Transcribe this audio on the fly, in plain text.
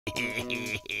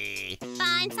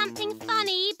Find something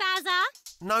funny, Bazza?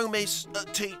 No, miss.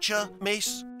 Teacher,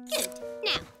 miss. Good.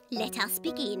 Now, let us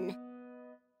begin.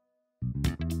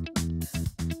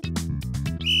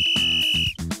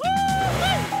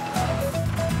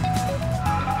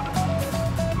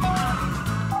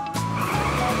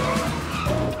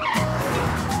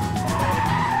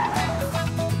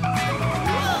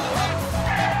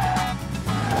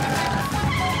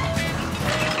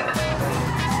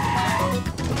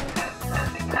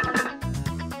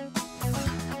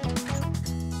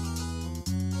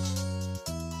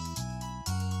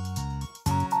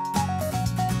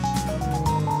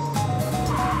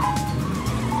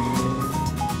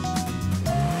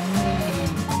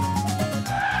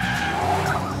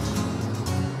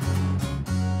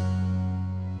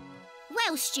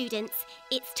 Well, students,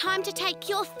 it's time to take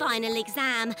your final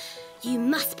exam. You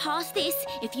must pass this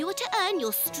if you are to earn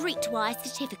your streetwise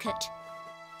certificate.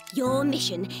 Your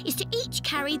mission is to each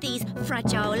carry these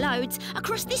fragile loads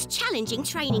across this challenging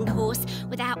training course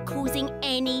without causing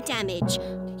any damage.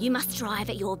 You must strive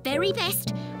at your very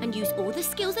best and use all the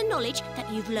skills and knowledge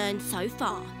that you've learned so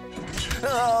far.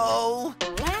 Oh!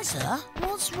 Bazza,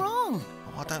 what's wrong?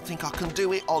 I don't think I can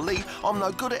do it, Ollie. I'm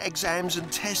no good at exams and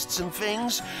tests and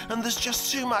things, and there's just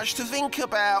too much to think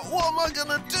about. What am I going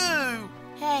to do?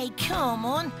 Hey, come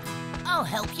on. I'll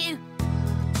help you.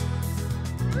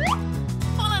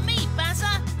 Follow me,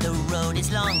 Bazza. The road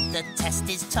is long, the test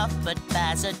is tough, but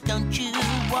Bazza, don't you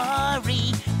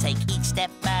worry. Take each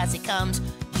step as it comes.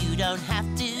 You don't have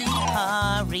to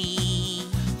hurry.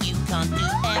 You can't do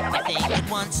everything at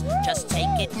once. Just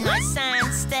take it nice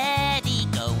and steady,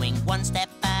 going one step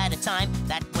at a time.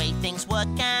 That way things work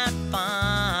out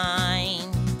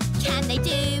fine. Can they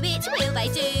do it? Will they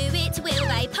do it? Will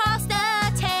they pass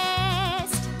the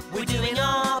test? We're doing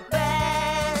our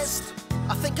best.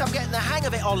 I think I'm getting the hang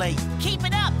of it, Ollie. Keep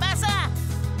it up, Bazza.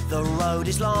 The road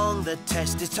is long, the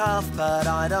test is tough, but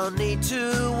I don't need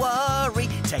to worry.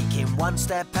 Taking one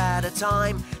step at a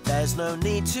time, there's no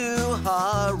need to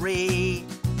hurry.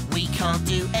 We can't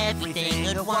do everything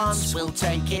at once. We'll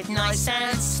take it nice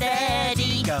and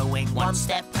steady, going one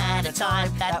step at a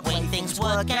time. That way things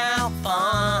work out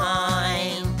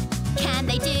fine. Can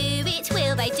they do it?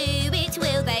 Will they do it?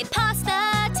 Will they pass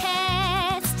the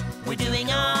test? We're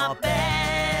doing our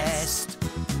best.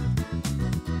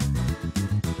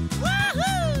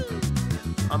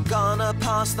 Woohoo! I'm gonna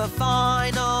pass the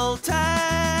final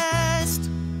test.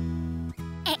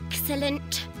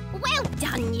 Excellent. Well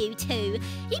done, you two.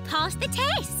 You passed the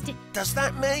test. Does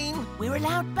that mean? We're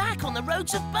allowed back on the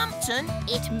roads of Bumpton.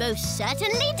 It most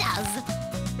certainly does.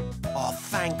 Oh,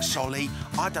 thanks, Ollie.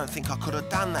 I don't think I could have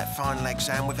done that final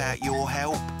exam without your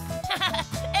help.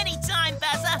 Anytime,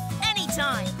 Bazza,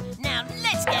 anytime. Now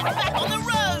let's get back on the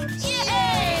road.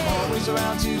 Yay! Always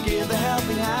around to give a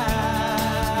helping hand.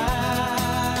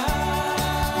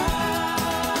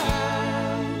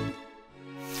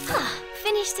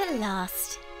 Finished at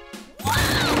last.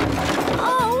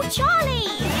 Oh, Charlie!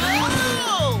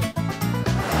 Whoa!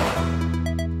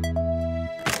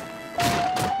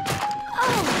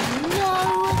 Oh, no!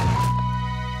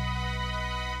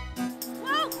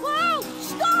 Whoa, whoa!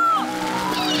 Stop!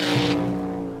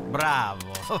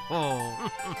 Bravo!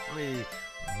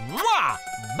 Mua!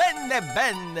 Bene,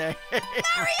 bene!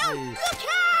 Mario, look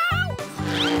out!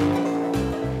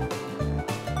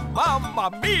 Mamma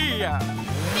mia!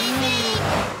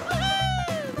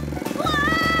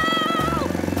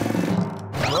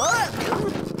 What?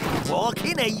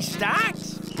 Walking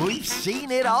haystacks? We've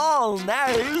seen it all now.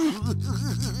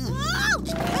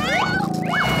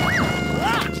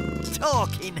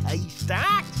 Talking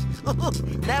haystacks?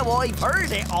 Now I've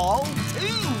heard it all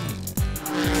too.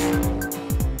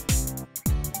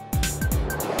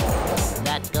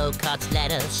 That go-kart's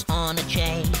led us on a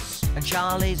chase, And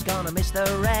Charlie's gonna miss the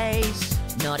race.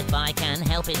 not if I can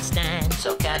help it stand.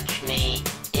 So catch me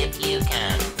if you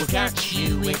can. We'll catch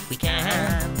you if we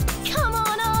can. Come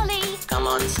on, Ollie! Come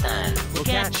on, Stan. We'll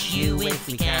catch you if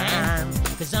we can.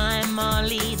 'Cause I'm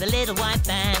Ollie, the little white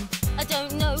van. I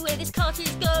don't know where this cart is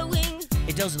going.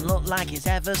 It doesn't look like it's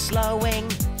ever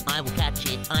slowing. I will catch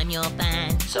it, I'm your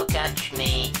fan. So catch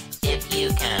me if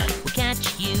you can. We'll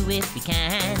catch you if we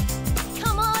can.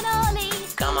 Come on, Ollie!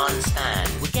 Come on, Stan.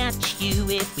 We'll catch you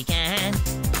if we can.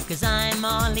 'Cause I'm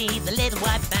Ollie, the little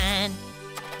white van.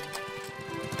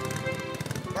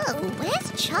 Oh,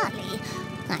 where's Charlie?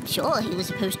 I'm sure he was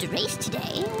supposed to race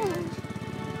today.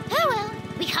 Oh well,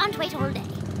 we can't wait all day.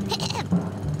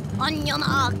 On your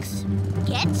marks,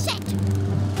 get set,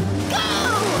 go!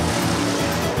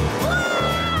 Whoa!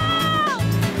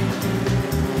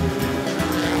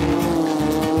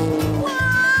 Whoa!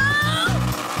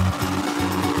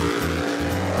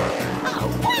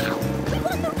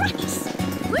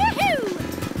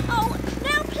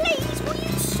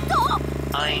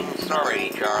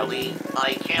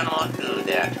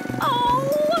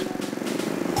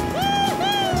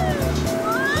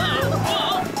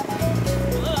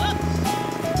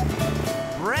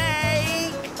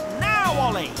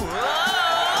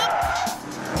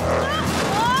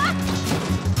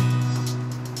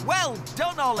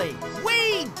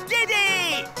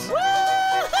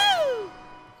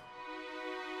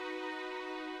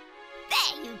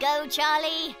 go,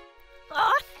 Charlie.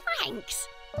 Oh, thanks.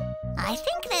 I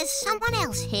think there's someone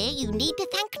else here you need to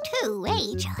thank too,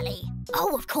 eh, Charlie?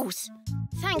 Oh, of course.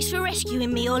 Thanks for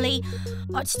rescuing me, Olly.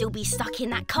 I'd still be stuck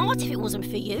in that cart if it wasn't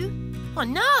for you. I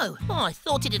know. Oh, I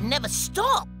thought it'd never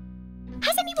stop.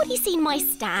 Has anybody seen my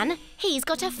Stan? He's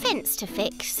got a fence to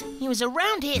fix. He was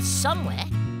around here somewhere,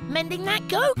 mending that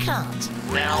go-kart.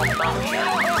 Help me,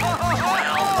 Olly!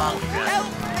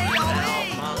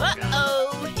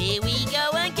 Uh-oh, here we go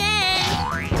again.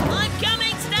 I'm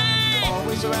coming, Stan!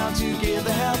 Always around to give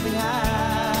a helping hand.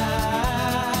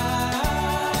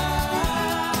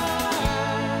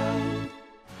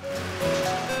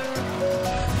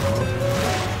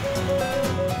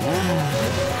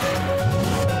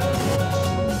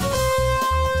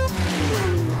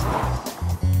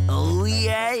 Oh,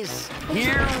 yes.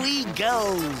 Here we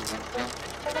go.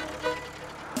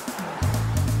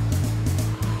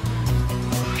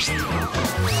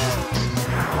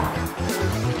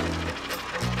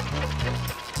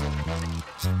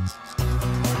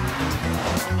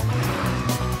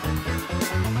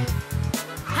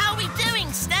 How are we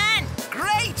doing, Stan?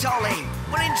 Great, Olly.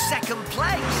 We're in second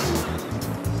place.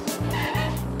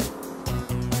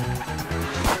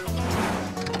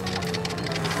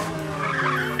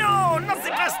 No, not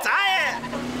the first time!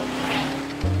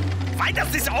 Why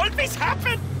does this always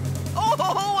happen?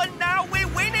 Oh, and now we're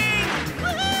winning!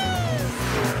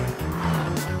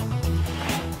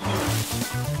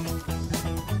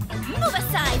 Move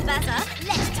aside, Buzzer.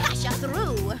 Let Tasha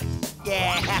through.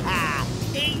 Yeah,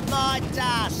 eat my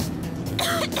dust.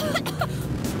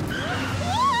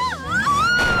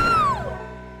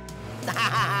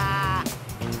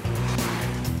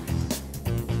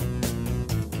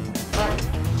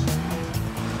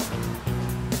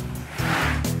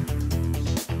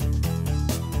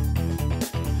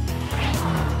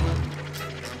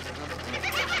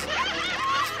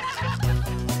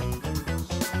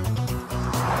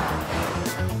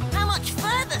 How much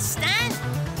further, Stan?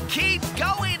 Keep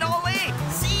going, Olly!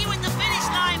 See you at the finish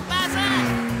line,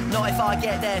 Bazza! Not if I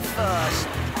get there first.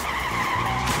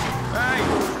 Hey,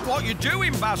 what you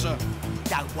doing, Bazza?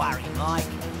 Don't worry, Mike.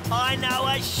 I know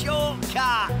a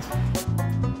shortcut.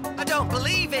 I don't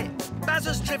believe it.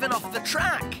 Bazzer's driven off the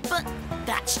track. But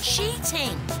that's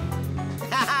cheating.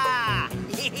 Ha ha!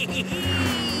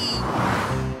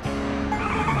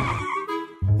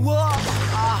 What?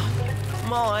 Ah,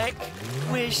 Mike,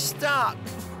 we're stuck.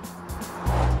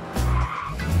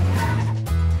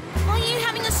 Are you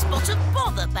having a spot of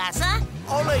bother, Bazza?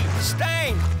 Olly,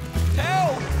 Stan,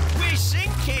 help! We're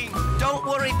sinking! Don't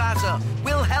worry, Bazzer.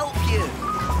 We'll help you.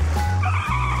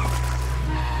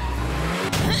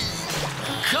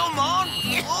 Come on!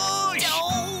 Push!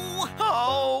 Oh!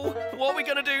 Oh, what are we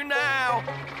gonna do now?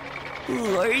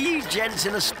 Ooh, are you gents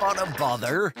in a spot of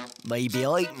bother? Maybe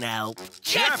I can help.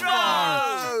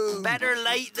 Jethro! Better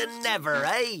late than never,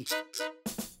 eh?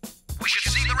 We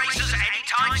should see the racers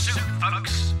anytime soon,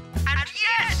 folks. And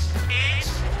yes,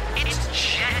 it's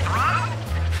Jethro,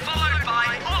 followed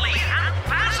by Olly and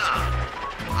Bazza.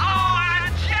 Oh,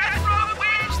 and Jethro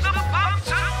wins the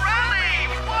Bumpton Rally!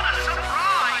 What a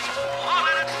surprise! What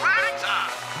an attractor!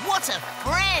 What a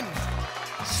friend!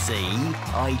 See?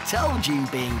 I told you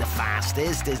being the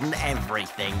fastest isn't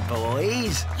everything,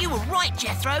 boys. You were right,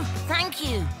 Jethro. Thank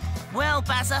you. Well,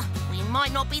 Bazza, we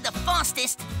might not be the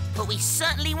fastest, but we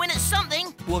certainly win at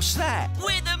something. What's that?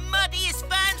 We're the muddiest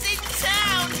fans in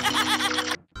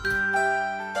town!